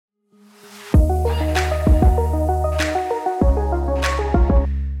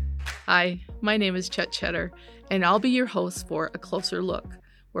Hi, my name is Chet Cheddar, and I'll be your host for A Closer Look,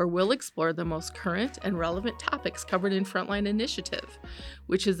 where we'll explore the most current and relevant topics covered in Frontline Initiative,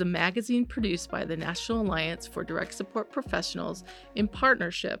 which is a magazine produced by the National Alliance for Direct Support Professionals in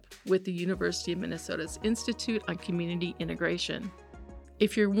partnership with the University of Minnesota's Institute on Community Integration.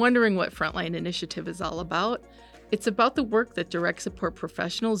 If you're wondering what Frontline Initiative is all about, it's about the work that direct support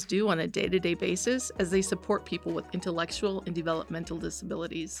professionals do on a day-to-day basis as they support people with intellectual and developmental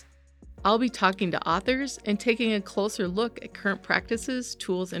disabilities. I'll be talking to authors and taking a closer look at current practices,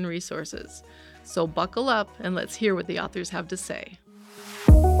 tools, and resources. So buckle up and let's hear what the authors have to say.